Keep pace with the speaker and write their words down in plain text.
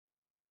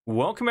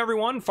Welcome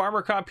everyone,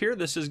 Farmer Cop here.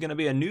 This is going to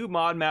be a new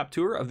mod map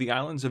tour of the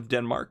islands of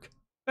Denmark,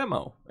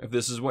 Femo. If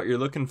this is what you're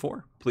looking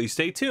for, please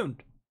stay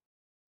tuned.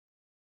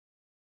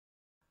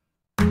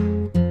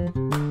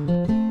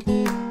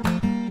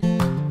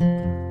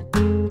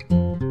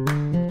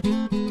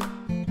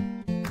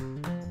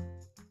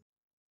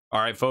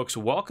 Alright folks,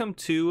 welcome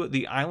to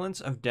the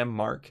islands of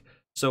Denmark.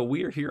 So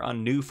we are here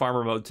on new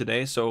farmer mode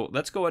today, so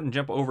let's go ahead and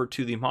jump over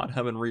to the mod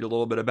hub and read a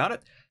little bit about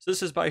it. So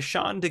this is by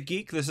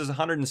ShawnDaGeek. This is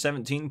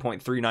 117.39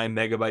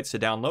 megabytes to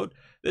download.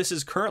 This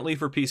is currently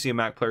for PC and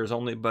Mac players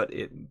only, but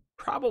it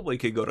probably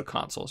could go to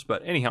consoles.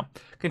 But anyhow,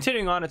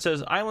 continuing on, it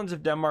says Islands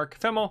of Denmark,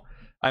 Femo.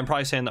 I'm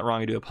probably saying that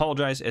wrong, I do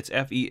apologize. It's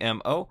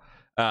F-E-M-O.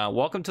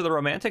 Welcome to the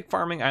romantic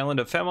farming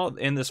island of Femo.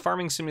 In this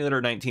Farming Simulator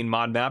 19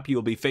 mod map, you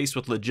will be faced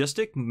with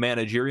logistic,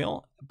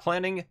 managerial,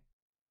 planning,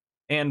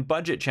 and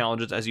budget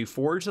challenges as you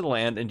forge the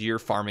land into your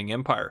farming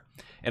empire.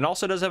 It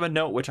also does have a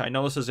note, which I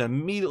know this is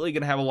immediately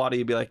going to have a lot of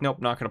you be like, nope,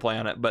 not going to play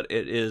on it, but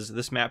it is,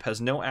 this map has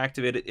no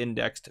activated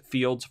indexed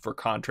fields for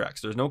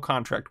contracts. There's no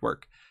contract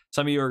work.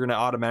 Some of you are going to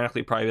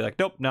automatically probably be like,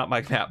 nope, not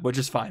my map, which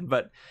is fine.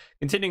 But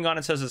continuing on,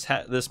 it says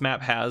this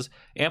map has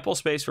ample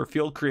space for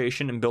field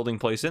creation and building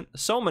placement.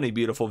 So many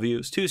beautiful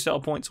views. 2 sell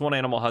points, 1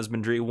 animal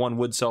husbandry, 1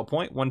 wood sell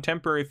point, 1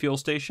 temporary fuel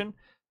station.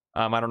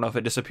 I don't know if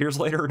it disappears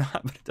later or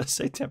not, but it does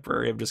say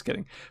temporary. I'm just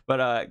kidding.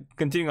 But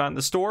continuing on,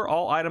 the store,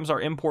 all items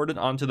are imported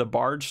onto the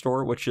barge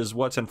store, which is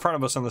what's in front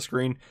of us on the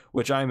screen,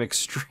 which I'm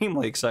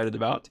extremely excited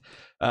about.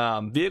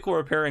 Vehicle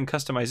repair and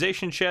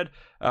customization shed,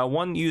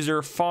 1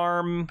 user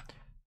farm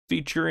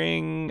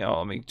featuring, oh,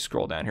 let me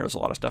scroll down here. There's a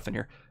lot of stuff in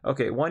here.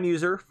 Okay, 1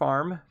 user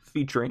farm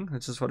featuring,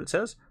 this is what it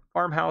says,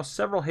 farmhouse,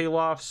 several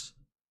haylofts,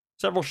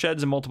 several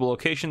sheds in multiple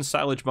locations,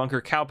 silage bunker,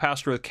 cow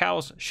pasture with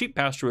cows, sheep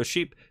pasture with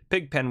sheep,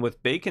 pig pen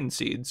with bacon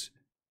seeds.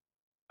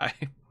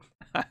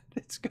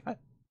 It's got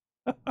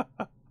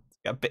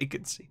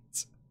bacon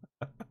seeds.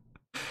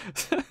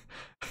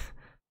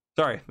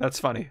 Sorry, that's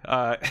funny.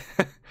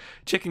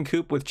 Chicken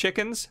coop with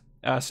chickens,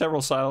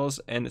 several silos,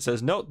 and it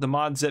says, note, the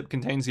mod zip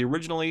contains the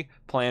originally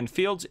planned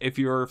fields. If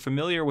you're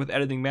familiar with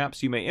editing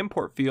maps, you may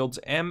import fields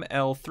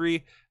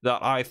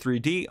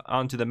ml3.i3d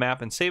onto the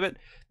map and save it.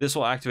 This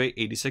will activate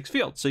 86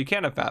 fields. So you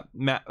can't have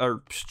you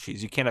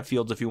can't have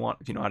fields if you want,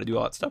 if you know how to do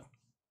all that stuff.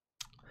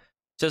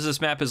 It says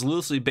this map is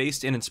loosely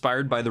based and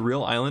inspired by the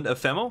real island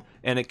of Femo,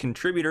 and its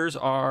contributors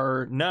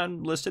are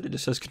none listed. It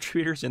just says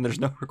contributors, and there's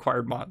no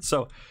required mods.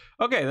 So,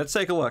 okay, let's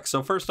take a look.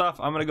 So first off,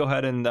 I'm going to go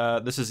ahead and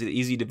this is the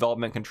easy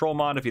development control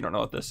mod. If you don't know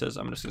what this is,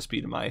 I'm just going to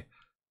speed my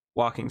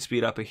walking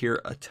speed up here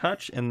a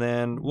touch, and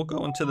then we'll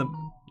go into the,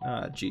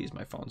 geez,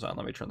 my phone's on.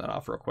 Let me turn that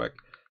off real quick.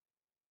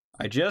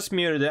 I just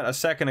muted it a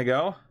second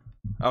ago.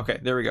 Okay,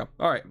 there we go.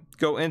 All right,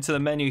 go into the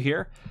menu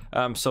here.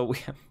 So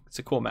it's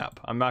a cool map.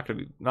 I'm not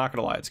gonna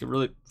lie. It's a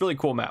really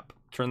cool map.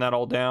 Turn that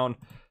all down.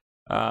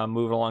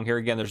 Moving along here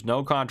again. There's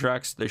no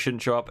contracts. They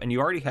shouldn't show up, and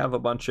you already have a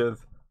bunch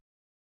of,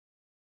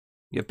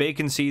 you have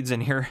bacon seeds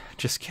in here.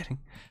 Just kidding.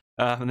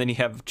 And then you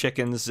have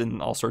chickens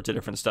and all sorts of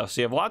different stuff.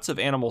 So you have lots of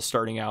animals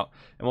starting out,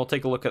 and we'll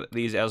take a look at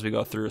these as we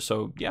go through.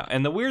 So yeah,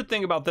 and the weird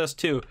thing about this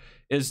too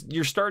is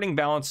your starting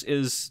balance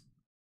is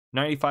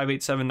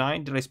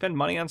 95,879. Did I spend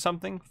money on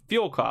something?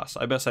 Fuel costs.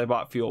 I guess I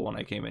bought fuel when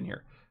I came in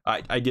here.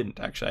 I didn't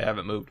actually. I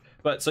haven't moved.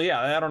 But so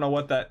yeah, I don't know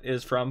what that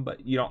is from,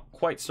 but you don't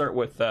quite start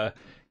with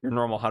your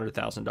normal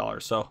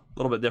 $100,000. So a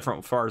little bit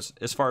different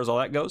as far as all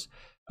that goes.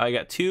 I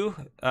got 2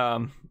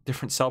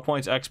 different sell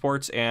points,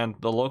 exports, and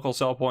the local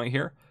sell point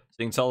here. So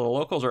you can sell to the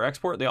locals or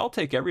export. They all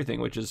take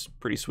everything, which is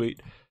pretty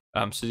sweet.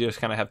 So you just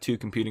kind of have 2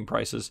 competing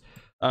prices.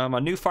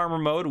 On new farmer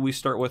mode, we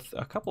start with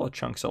a couple of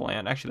chunks of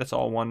land. Actually, that's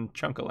all 1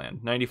 chunk of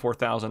land.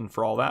 94,000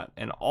 for all that,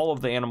 and all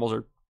of the animals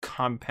are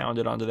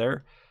compounded onto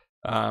there.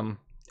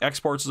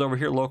 Exports is over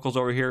here, locals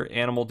over here,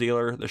 animal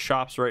dealer, the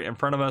shop's right in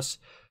front of us,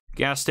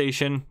 gas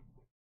station,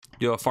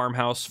 do a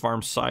farmhouse,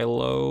 farm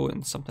silo,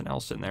 and something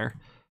else in there.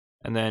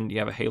 And then you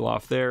have a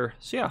hayloft there.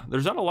 So yeah,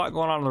 there's not a lot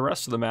going on in the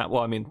rest of the map.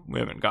 Well, I mean, we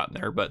haven't gotten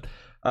there, but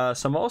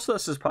so most of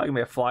this is probably gonna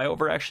be a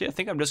flyover. Actually, I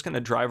think I'm just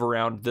gonna drive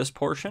around this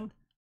portion.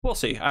 We'll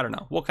see. I don't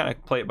know. We'll kind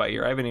of play it by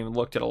ear. I haven't even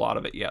looked at a lot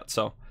of it yet.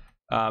 So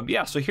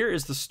yeah, so here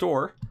is the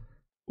store,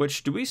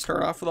 which, do we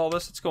start off with all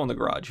this? Let's go in the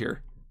garage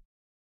here.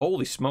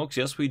 Holy smokes,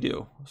 yes we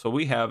do. So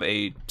we have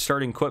a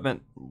starting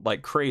equipment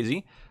like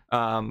crazy.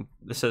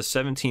 This says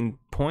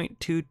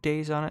 17.2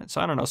 days on it. So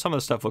I don't know, some of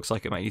the stuff looks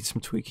like it might need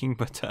some tweaking,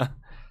 but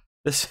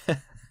this,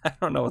 I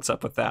don't know what's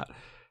up with that.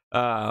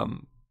 Yeah,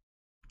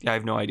 I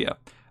have no idea.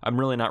 I'm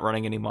really not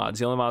running any mods.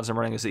 The only mods I'm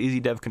running is the Easy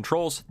Dev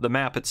controls, the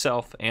map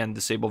itself, and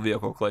disable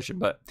vehicle collision.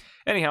 But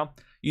anyhow,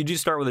 you do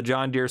start with a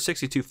John Deere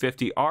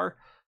 6250R.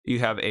 You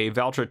have a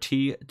Valtra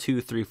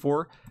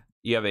T234.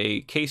 You have a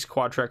Case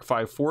Quadtrac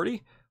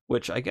 540,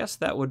 which I guess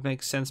that would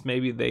make sense.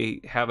 Maybe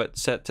they have it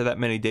set to that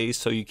many days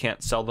so you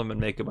can't sell them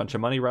and make a bunch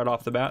of money right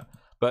off the bat.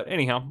 But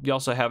anyhow, you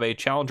also have a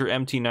Challenger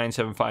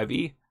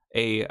MT975E,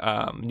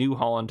 a New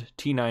Holland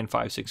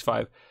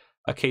T9565,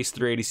 a Case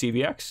 380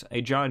 CVX,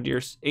 a John Deere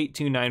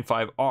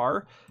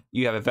 8295R.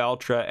 You have a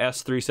Valtra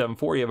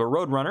S374. You have a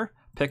Roadrunner,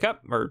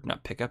 pickup, or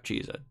not pickup,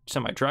 geez, a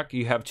semi-truck.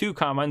 You have 2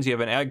 combines. You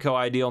have an AGCO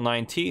Ideal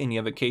 9T and you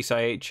have a Case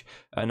IH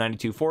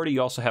 9240.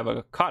 You also have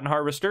a cotton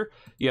harvester.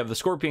 You have the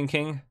Scorpion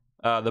King,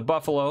 the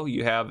Buffalo.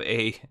 You have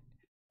a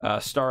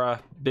Stara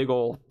big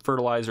old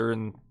fertilizer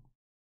and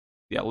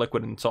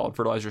liquid and solid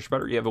fertilizer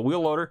spreader. You have a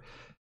wheel loader.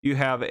 You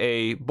have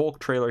a bulk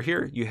trailer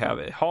here. You have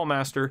a haul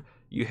master.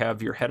 You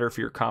have your header for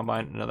your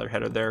combine, another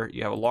header there.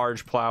 You have a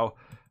large plow,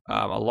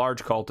 a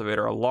large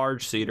cultivator, a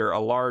large seeder, a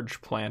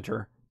large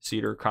planter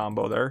seeder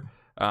combo there.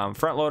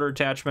 Front loader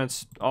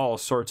attachments, all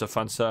sorts of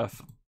fun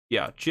stuff.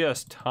 Yeah,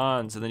 just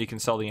tons. And then you can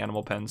sell the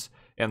animal pens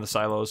and the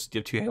silos. You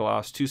have 2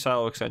 haylofts, 2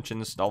 silo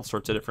extensions, all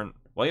sorts of different.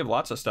 Well, you have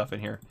lots of stuff in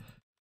here.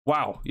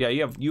 Wow, yeah,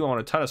 you own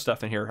a ton of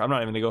stuff in here. I'm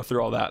not even gonna go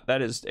through all that.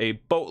 That is a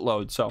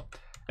boatload. So,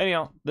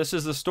 anyhow, this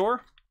is the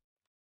store.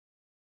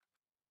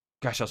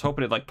 Gosh, I was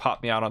hoping it'd like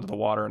pop me out onto the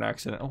water in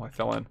accident. Oh, I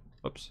fell in.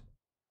 Whoops.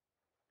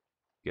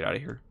 Get out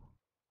of here.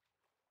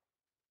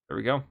 There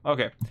we go.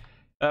 Okay.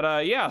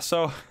 But yeah,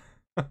 so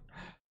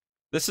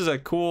this is a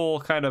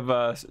cool kind of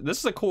this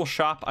is a cool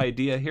shop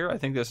idea here. I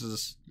think this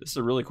is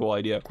a really cool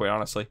idea, quite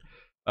honestly.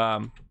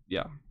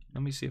 Yeah.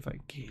 Let me see if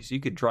geez, you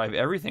could drive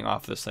everything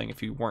off this thing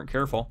if you weren't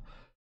careful.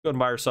 Go and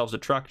buy yourselves a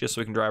truck just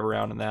so we can drive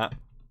around in that.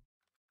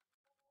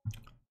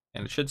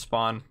 And it should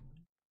spawn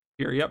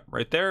here. Yep,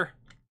 right there.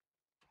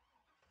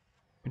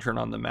 Turn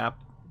on the map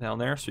down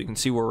there so you can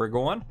see where we're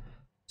going.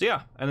 So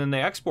yeah, and then the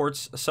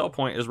exports sell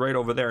point is right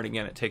over there, and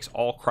again, it takes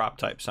all crop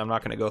types. I'm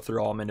not going to go through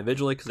all of them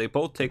individually because they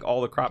both take all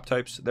the crop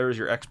types. There's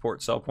your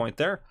export sell point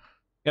there.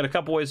 Got a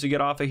couple ways to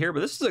get off of here, but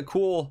this is a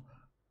cool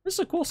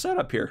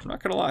setup here. I'm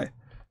not going to lie.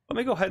 Let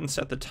me go ahead and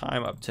set the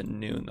time up to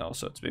noon though,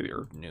 so it's maybe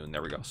noon.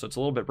 There we go. So it's a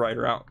little bit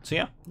brighter out. So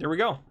yeah, there we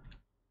go.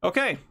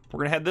 Okay, we're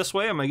gonna head this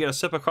way. I'm gonna get a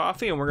sip of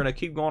coffee, and we're gonna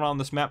keep going on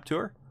this map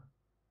tour.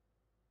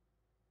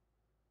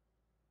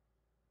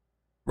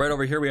 Right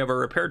over here, we have a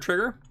repair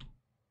trigger.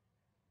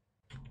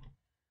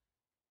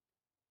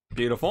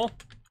 Beautiful.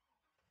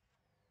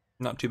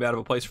 Not too bad of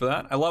a place for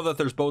that. I love that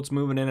there's boats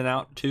moving in and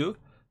out too.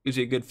 Gives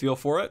you a good feel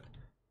for it.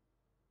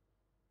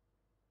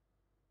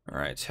 All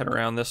right, let's head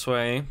around this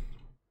way.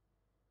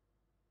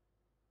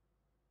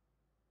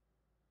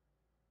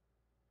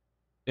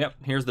 Yep,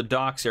 here's the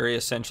docks area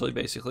essentially,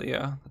 basically,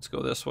 yeah. Let's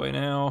go this way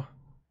now.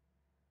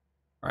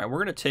 All right, we're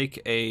gonna take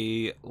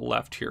a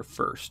left here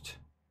first.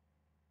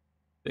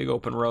 Big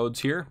open roads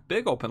here.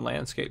 Big open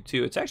landscape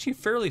too. It's actually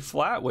fairly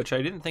flat, which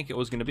I didn't think it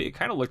was going to be. It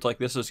kind of looked like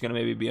this was going to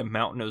maybe be a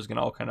mountain. It was going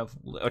to all kind of,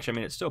 which I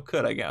mean, it still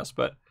could, I guess,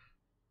 but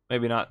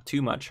maybe not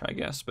too much, I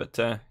guess. But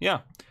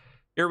yeah,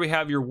 here we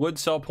have your wood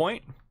sell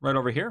point right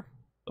over here.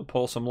 So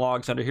pull some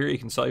logs under here. You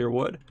can sell your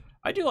wood.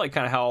 I do like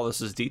kind of how all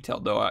this is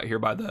detailed though out here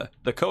by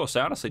the coast.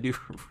 I honestly do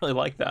really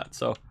like that.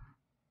 So,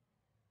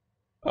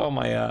 oh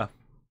my, I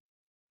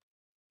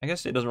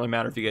guess it doesn't really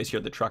matter if you guys hear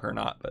the truck or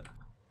not, but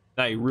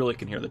now you really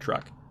can hear the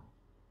truck.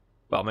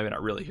 Well, maybe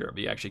not really hear it,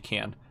 but you actually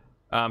can.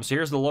 So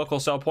here's the local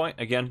sell point.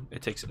 Again,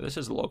 it takes, this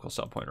is the local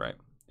sell point, right?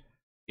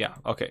 Yeah,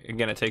 okay.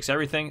 Again, it takes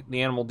everything.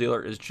 The animal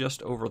dealer is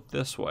just over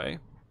this way.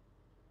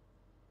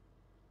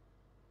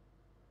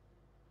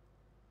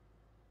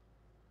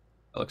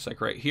 It looks like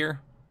right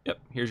here. Yep,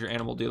 here's your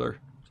animal dealer.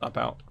 Stop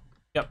out.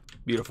 Yep,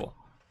 beautiful.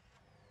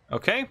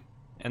 Okay,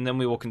 and then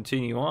we will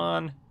continue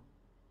on.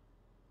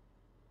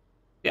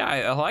 Yeah,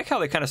 I like how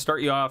they kind of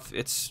start you off.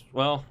 It's,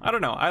 well, I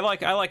don't know. I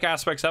like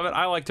aspects of it.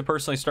 I like to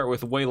personally start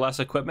with way less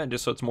equipment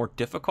just so it's more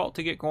difficult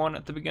to get going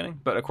at the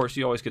beginning. But of course,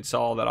 you always could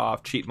sell all that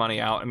off, cheap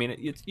money out. I mean,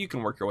 you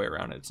can work your way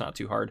around it. It's not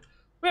too hard.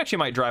 We actually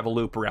might drive a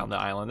loop around the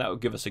island. That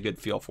would give us a good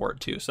feel for it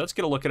too. So let's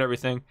get a look at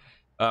everything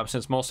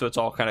since most of it's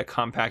all kind of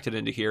compacted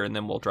into here, and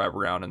then we'll drive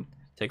around and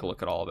take a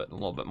look at all of it in a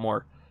little bit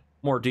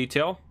more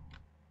detail.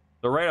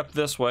 So right up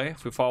this way,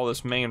 if we follow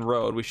this main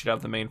road, we should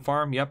have the main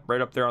farm. Yep,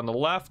 right up there on the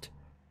left.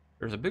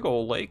 There's a big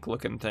old lake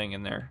looking thing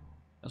in there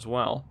as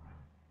well.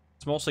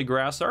 It's mostly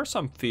grass. There are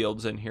some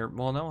fields in here.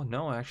 Well,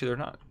 no, actually they're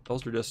not.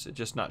 Those are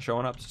just not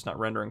showing up. It's not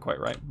rendering quite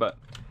right. But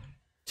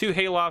 2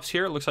 haylofts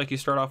here. It looks like you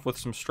start off with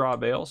some straw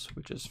bales,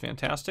 which is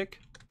fantastic.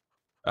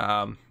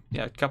 Yeah,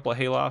 a couple of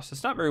haylofts.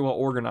 It's not very well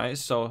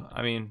organized, so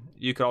I mean,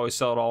 you could always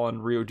sell it all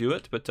and redo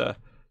it. But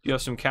you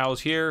have some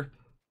cows here.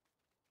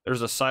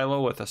 There's a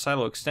silo with a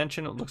silo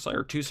extension. It looks like,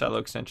 or 2 silo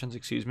extensions,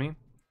 excuse me.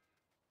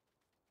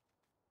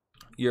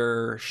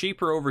 Your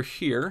sheep are over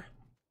here.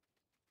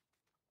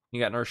 You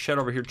got another shed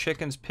over here.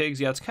 Chickens, pigs.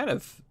 Yeah, it's kind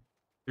of,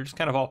 they're just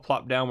kind of all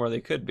plopped down where they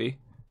could be.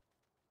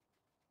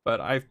 But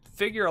I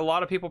figure a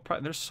lot of people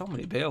probably, there's so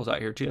many bales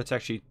out here too. That's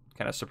actually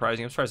kind of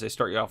surprising. I'm surprised they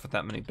start you off with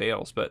that many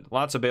bales, but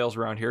lots of bales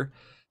around here.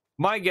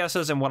 My guess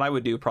is, and what I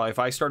would do probably if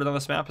I started on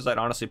this map, is I'd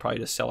honestly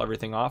probably just sell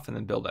everything off and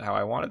then build it how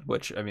I wanted,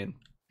 which, I mean,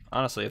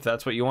 honestly, if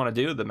that's what you want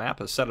to do, the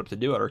map is set up to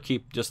do it, or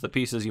keep just the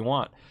pieces you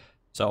want.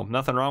 So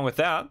nothing wrong with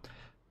that.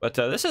 But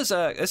this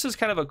is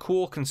kind of a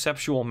cool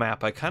conceptual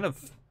map. I kind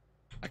of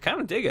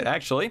dig it,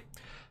 actually.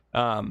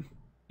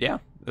 Yeah,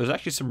 there's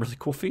actually some really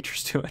cool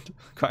features to it.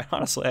 Quite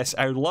honestly,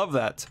 I love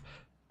that.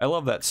 I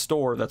love that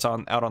store that's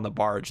out on the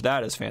barge.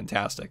 That is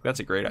fantastic. That's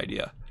a great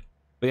idea.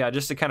 But yeah,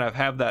 just to kind of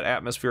have that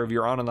atmosphere of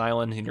you're on an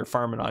island and you're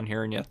farming on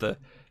here, and you have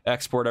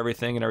export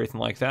everything and everything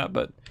like that.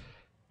 But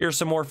here's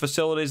some more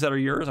facilities that are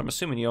yours. I'm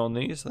assuming you own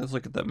these. Let's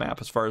look at the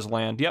map as far as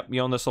land. Yep,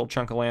 you own this little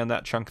chunk of land,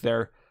 that chunk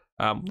there.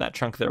 That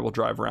chunk there, we'll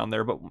drive around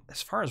there. But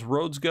as far as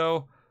roads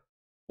go,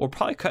 we'll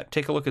probably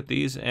take a look at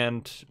these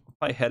and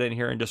probably head in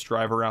here and just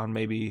drive around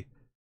maybe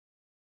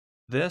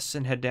this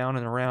and head down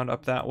and around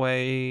up that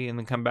way and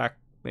then come back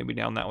maybe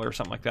down that way or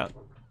something like that.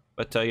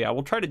 But yeah,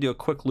 we'll try to do a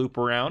quick loop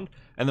around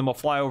and then we'll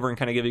fly over and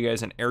kind of give you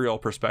guys an aerial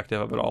perspective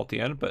of it all at the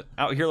end. But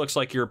out here looks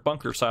like your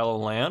bunker silo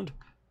land.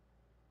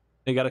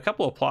 They got a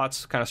couple of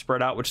plots kind of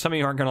spread out, which some of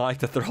you aren't going to like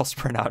that they're all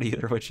spread out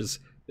either, which is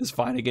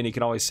fine. Again, you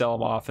can always sell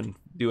them off and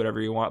do whatever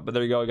you want. But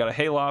there you go. We got a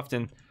hayloft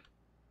and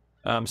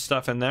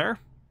stuff in there.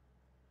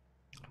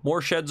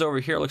 More sheds over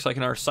here. Looks like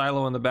in our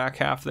silo in the back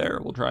half there.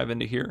 We'll drive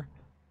into here.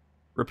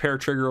 Repair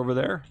trigger over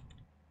there.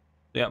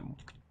 Yep.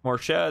 More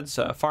sheds.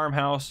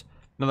 Farmhouse.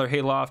 Another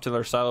hayloft.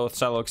 Another silo with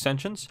silo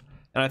extensions.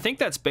 And I think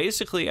that's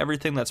basically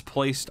everything that's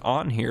placed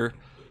on here.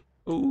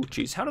 Ooh,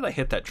 geez. How did I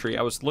hit that tree?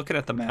 I was looking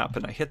at the map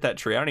and I hit that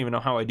tree. I don't even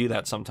know how I do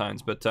that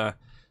sometimes. But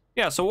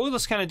yeah, so we'll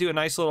just kind of do a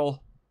nice little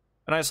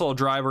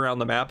drive around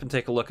the map and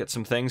take a look at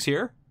some things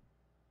here.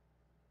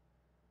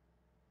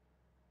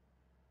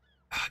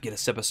 Get a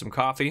sip of some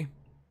coffee.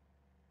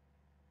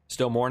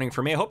 Still morning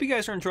for me. I hope you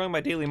guys are enjoying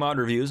my daily mod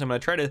reviews. I'm going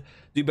to try to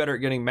do better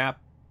at getting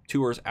map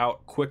tours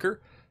out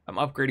quicker. I'm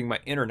upgrading my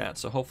internet,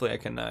 so hopefully I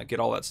can get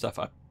all that stuff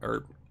up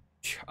or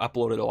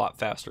uploaded a lot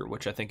faster,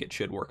 which I think it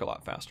should work a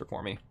lot faster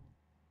for me.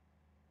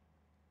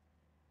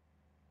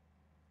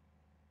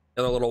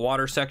 Another little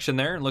water section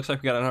there. It looks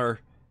like we got another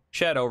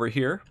shed over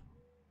here.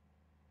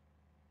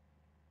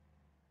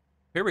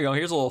 Here we go.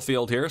 Here's a little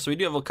field here. So we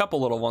do have a couple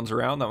little ones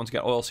around. That one's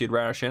got oilseed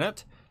radish in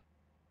it,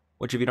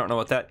 which if you don't know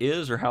what that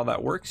is or how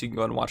that works, you can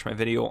go ahead and watch my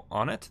video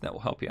on it. That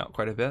will help you out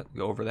quite a bit.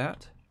 Go over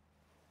that.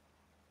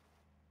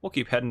 We'll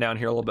keep heading down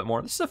here a little bit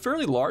more. This is a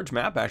fairly large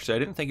map, actually. I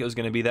didn't think it was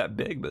going to be that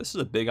big, but this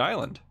is a big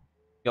island.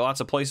 You got lots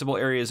of placeable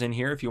areas in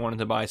here if you wanted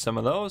to buy some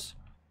of those.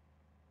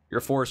 Your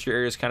forestry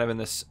area is kind of in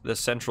this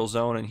central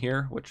zone in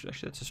here, which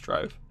actually, let's just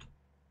drive.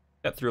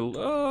 Got through.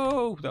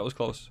 Oh, that was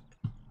close.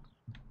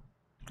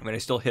 I mean, I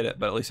still hit it,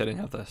 but at least I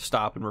didn't have to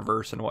stop and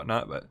reverse and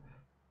whatnot. But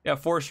yeah,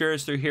 forest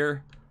areas through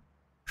here.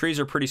 Trees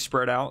are pretty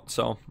spread out,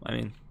 so I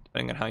mean,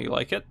 depending on how you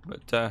like it.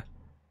 But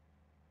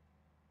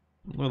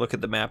we'll look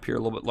at the map here a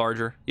little bit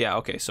larger. Yeah,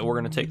 okay, so we're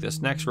gonna take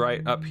this next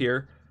right up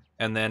here,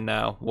 and then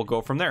we'll go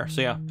from there.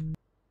 So yeah,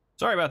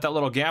 sorry about that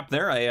little gap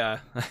there. I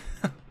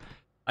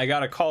I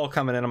got a call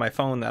coming in on my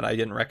phone that I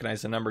didn't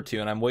recognize the number to,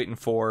 and I'm waiting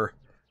for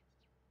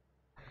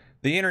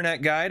the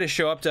internet guy to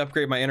show up to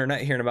upgrade my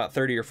internet here in about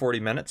 30 or 40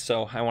 minutes.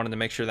 So I wanted to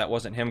make sure that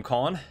wasn't him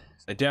calling.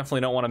 I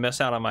definitely don't want to miss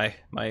out on my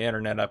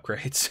internet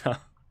upgrade. So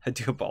I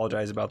do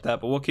apologize about that,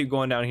 but we'll keep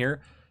going down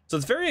here. So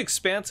it's very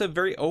expansive,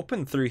 very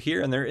open through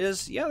here. And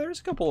there's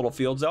a couple little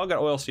fields. They all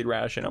got oilseed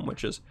radish in them,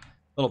 which is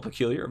a little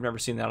peculiar. I've never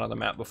seen that on the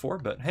map before,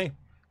 but hey,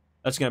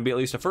 that's going to be at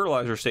least a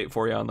fertilizer state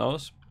for you on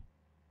those.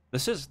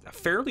 This is a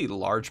fairly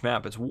large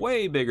map. It's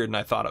way bigger than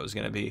I thought it was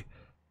going to be.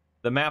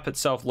 The map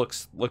itself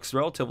looks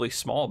relatively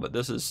small, but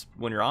this is,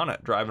 when you're on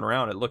it, driving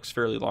around, it looks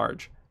fairly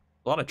large.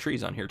 A lot of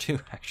trees on here too,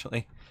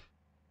 actually.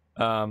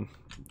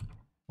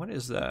 What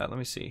is that? Let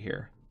me see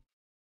here.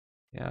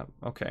 Yeah,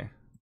 okay.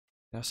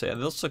 Now say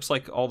this looks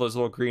like all those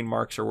little green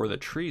marks are where the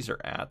trees are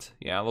at.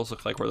 Yeah, those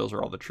look like where those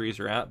are all the trees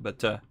are at.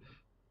 But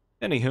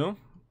anywho,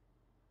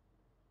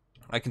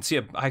 I can see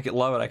I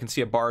love it. I can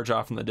see a barge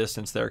off in the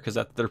distance there because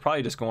they're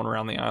probably just going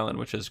around the island,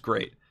 which is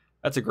great.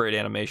 That's a great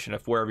animation.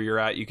 If wherever you're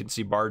at, you can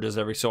see barges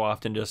every so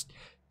often just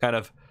kind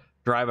of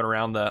driving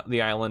around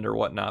the island or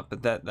whatnot.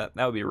 But that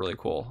would be really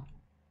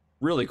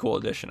cool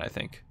addition, I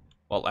think.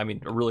 Well, I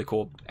mean, a really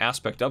cool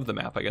aspect of the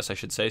map, I guess I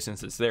should say,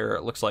 since it's there.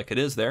 It looks like it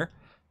is there.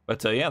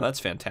 But yeah,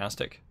 that's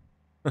fantastic.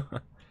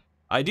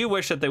 I do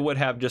wish that they would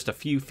have just a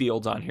few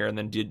fields on here and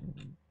then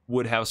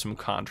would have some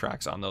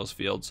contracts on those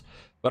fields.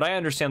 But I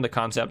understand the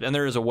concept, and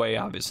there is a way,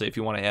 obviously, if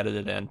you want to edit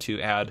it in,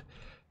 to add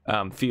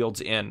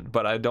fields in,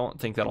 but I don't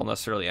think that'll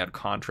necessarily add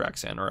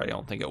contracts in, or I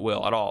don't think it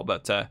will at all.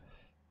 But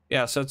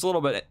yeah, so it's a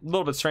little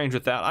bit strange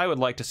with that. I would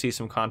like to see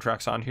some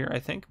contracts on here, I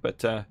think,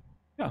 but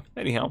yeah,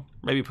 anyhow,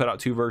 maybe put out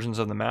 2 versions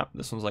of the map.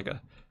 This one's like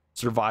a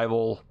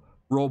survival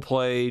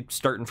roleplay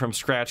starting from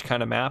scratch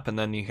kind of map, and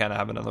then you kind of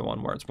have another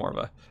one where it's more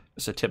of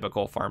just a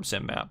typical farm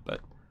sim map.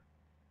 But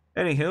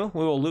anywho,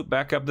 we will loop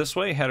back up this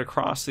way, head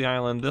across the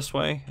island this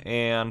way,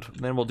 and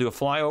then we'll do a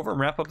flyover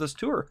and wrap up this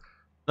tour.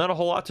 Not a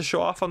whole lot to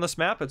show off on this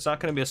map. It's not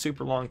going to be a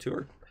super long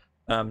tour.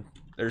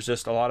 There's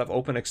just a lot of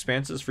open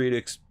expanses for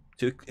you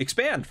to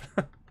expand.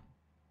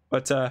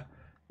 But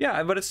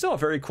yeah, but it's still a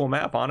very cool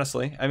map,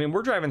 honestly. I mean,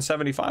 we're driving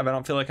 75. I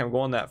don't feel like I'm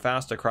going that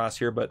fast across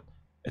here, but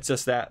it's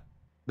just that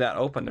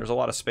open. There's a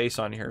lot of space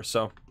on here.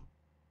 So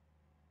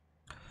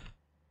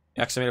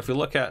yeah, 'cause I mean, if we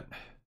look at,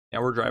 yeah,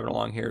 we're driving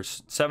along here.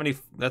 70.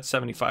 That's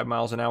 75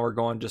 miles an hour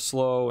going just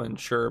slow and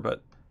sure,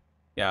 but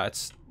yeah,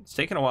 it's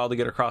taken a while to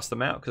get across the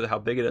map because of how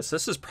big it is.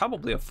 This is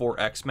probably a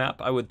 4X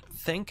map, I would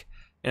think.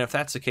 And if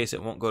that's the case,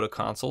 it won't go to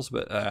consoles.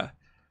 But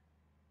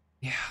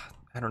yeah,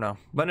 I don't know.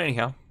 But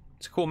anyhow,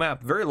 it's a cool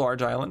map. Very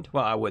large island.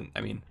 Well, I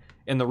mean,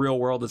 in the real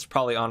world, it's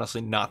probably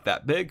honestly not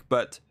that big,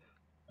 but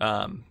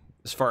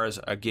as far as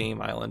a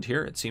game island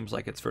here, it seems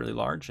like it's fairly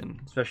large, and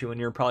especially when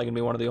you're probably going to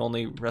be one of the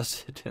only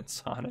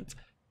residents on it.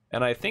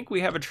 And I think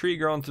we have a tree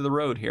growing through the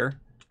road here.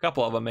 A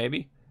couple of them,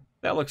 maybe.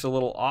 That looks a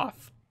little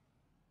off.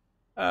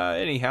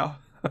 Anyhow.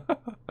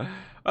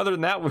 Other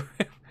than that,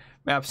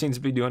 map seems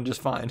to be doing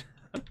just fine.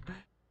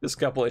 Just a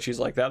couple issues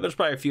like that. There's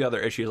probably a few other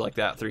issues like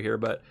that through here,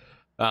 but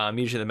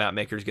usually the map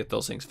makers get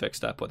those things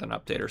fixed up with an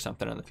update or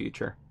something in the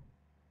future.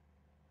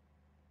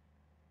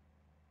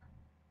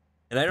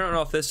 And I don't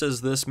know if this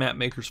is this map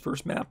maker's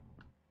first map.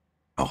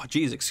 Oh,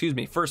 geez, excuse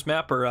me, first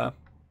map or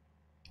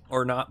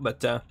not.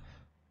 But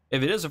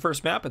if it is a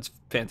first map, it's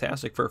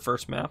fantastic for a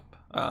first map.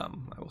 I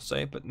will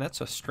say, but that's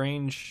a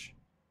strange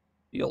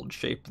field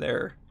shape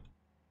there.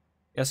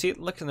 Yeah, see,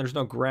 look, and there's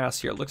no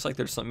grass here. It looks like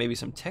there's maybe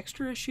some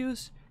texture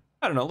issues.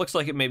 I don't know. It looks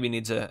like it maybe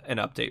needs an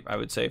update, I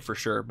would say, for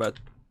sure. But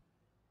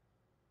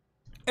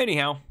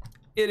anyhow,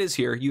 it is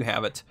here. You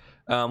have it.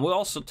 We'll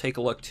also take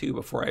a look, too,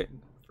 before I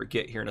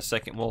forget here in a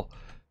second. We'll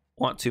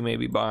want to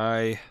maybe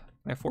buy...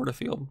 Can I afford a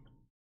field?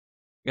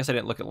 I guess I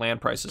didn't look at land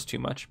prices too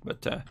much,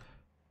 but...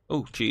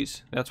 oh,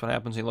 geez. That's what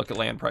happens when you look at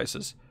land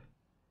prices.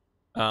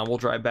 We'll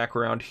drive back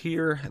around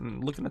here,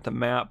 and looking at the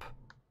map...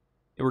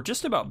 We're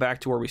just about back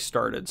to where we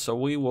started, so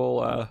we will,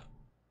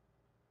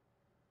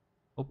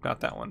 oh, not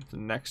that one. The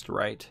next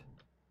right.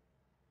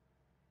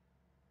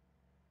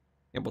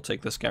 Yeah, we'll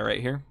take this guy right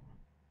here.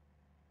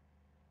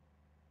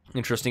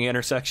 Interesting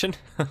intersection.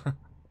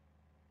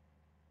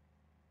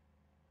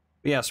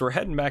 Yeah, so we're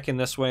heading back in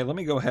this way. Let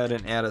me go ahead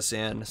and add us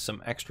in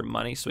some extra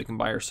money so we can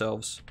buy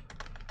ourselves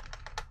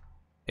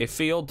a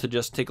field to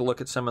just take a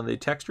look at some of the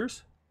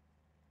textures.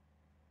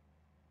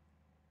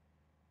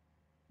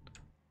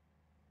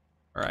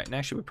 All right, and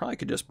actually we probably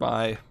could just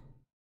buy,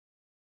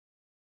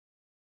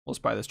 let's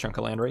buy this chunk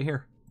of land right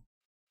here.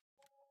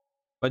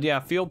 But yeah,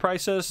 field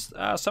prices,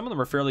 some of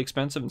them are fairly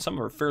expensive and some of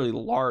them are fairly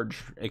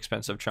large,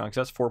 expensive chunks.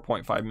 That's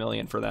 4.5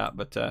 million for that,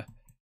 but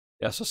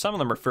yeah, so some of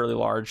them are fairly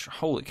large.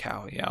 Holy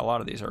cow, yeah, a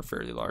lot of these are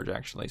fairly large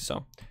actually,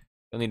 so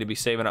you'll need to be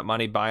saving up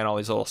money buying all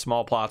these little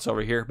small plots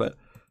over here, but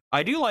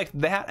I do like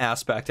that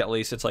aspect at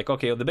least. It's like,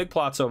 okay, well, the big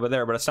plot's over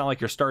there, but it's not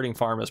like your starting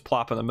farm is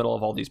plop in the middle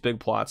of all these big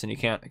plots and you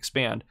can't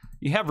expand.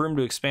 You have room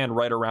to expand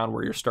right around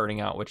where you're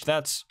starting out, which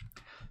that's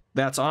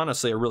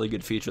honestly a really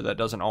good feature that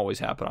doesn't always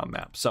happen on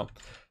maps. So,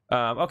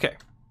 okay,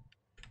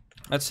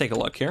 let's take a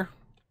look here.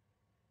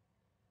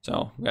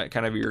 So, we got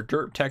kind of your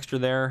dirt texture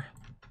there,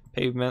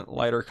 pavement,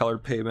 lighter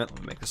colored pavement. Let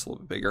me make this a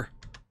little bit bigger.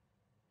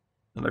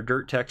 Another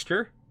dirt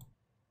texture.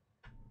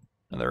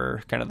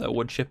 Another kind of the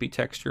wood chippy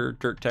texture,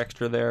 dirt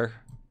texture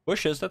there.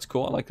 Bushes, that's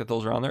cool. I like that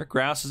those are on there.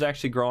 Grass is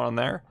actually growing on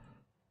there.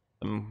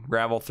 Some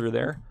gravel through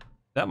there.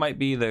 That might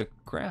be the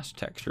grass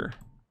texture.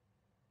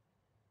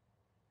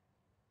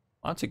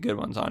 Lots of good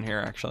ones on here,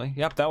 actually.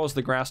 Yep, that was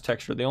the grass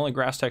texture. The only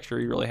grass texture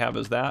you really have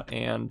is that.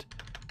 And,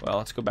 well,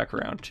 let's go back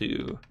around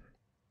to...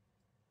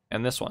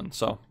 and this one.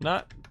 So,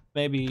 not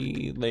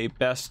maybe the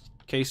best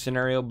case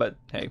scenario, but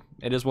hey,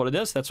 it is what it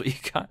is. That's what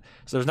you got.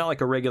 So there's not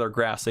like a regular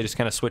grass. They just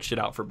kind of switched it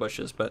out for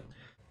bushes, but...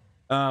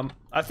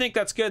 I think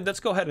that's good. Let's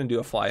go ahead and do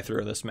a fly through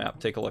of this map.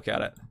 Take a look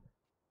at it.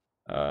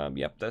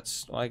 Yep,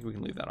 that's like we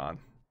can leave that on.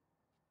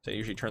 So I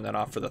usually turn that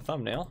off for the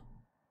thumbnail.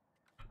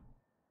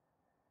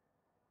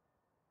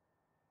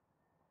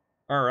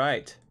 All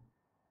right.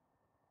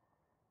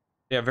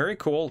 Yeah, very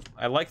cool.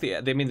 I like the.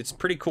 I mean, it's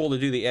pretty cool to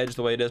do the edge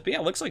the way it is. But yeah,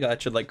 it looks like that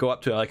should like go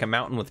up to like a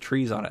mountain with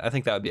trees on it. I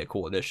think that would be a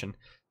cool addition.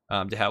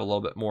 To have a little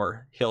bit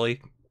more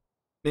hilly.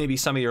 Maybe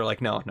some of you are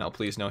like, no,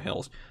 please, no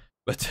hills.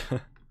 But.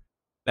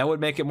 That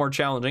would make it more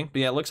challenging. But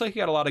yeah, it looks like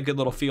you got a lot of good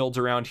little fields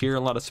around here, a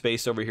lot of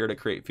space over here to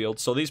create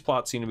fields. So these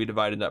plots seem to be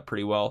divided up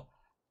pretty well.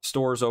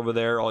 Stores over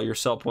there, all your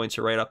sell points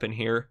are right up in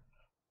here.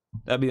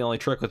 That'd be the only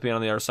trick with being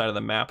on the other side of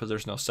the map is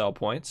there's no sell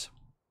points.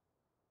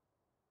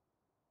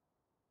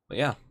 But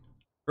yeah,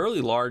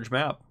 fairly large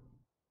map.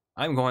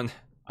 I'm going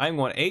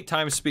 8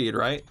 times speed,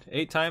 right?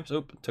 8 times,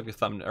 oop, took a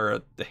thumb or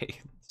a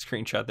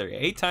screenshot there.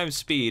 8 times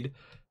speed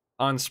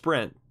on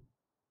sprint.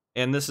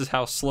 And this is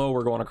how slow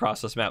we're going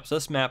across this map. So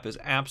this map is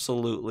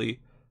absolutely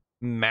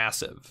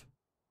massive.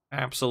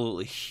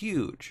 Absolutely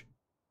huge.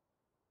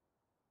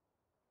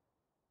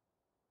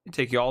 It'd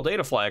take you all day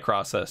to fly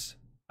across this.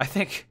 I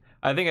think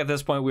at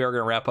this point we are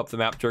going to wrap up the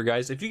map tour,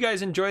 guys. If you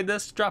guys enjoyed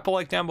this, drop a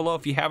like down below.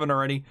 If you haven't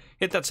already,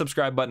 hit that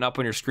subscribe button up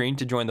on your screen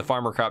to join the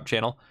Farmer Cop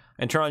channel.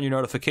 And turn on your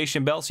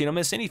notification bell so you don't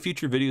miss any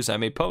future videos I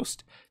may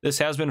post. This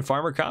has been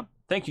Farmer Cop.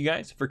 Thank you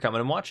guys for coming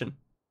and watching.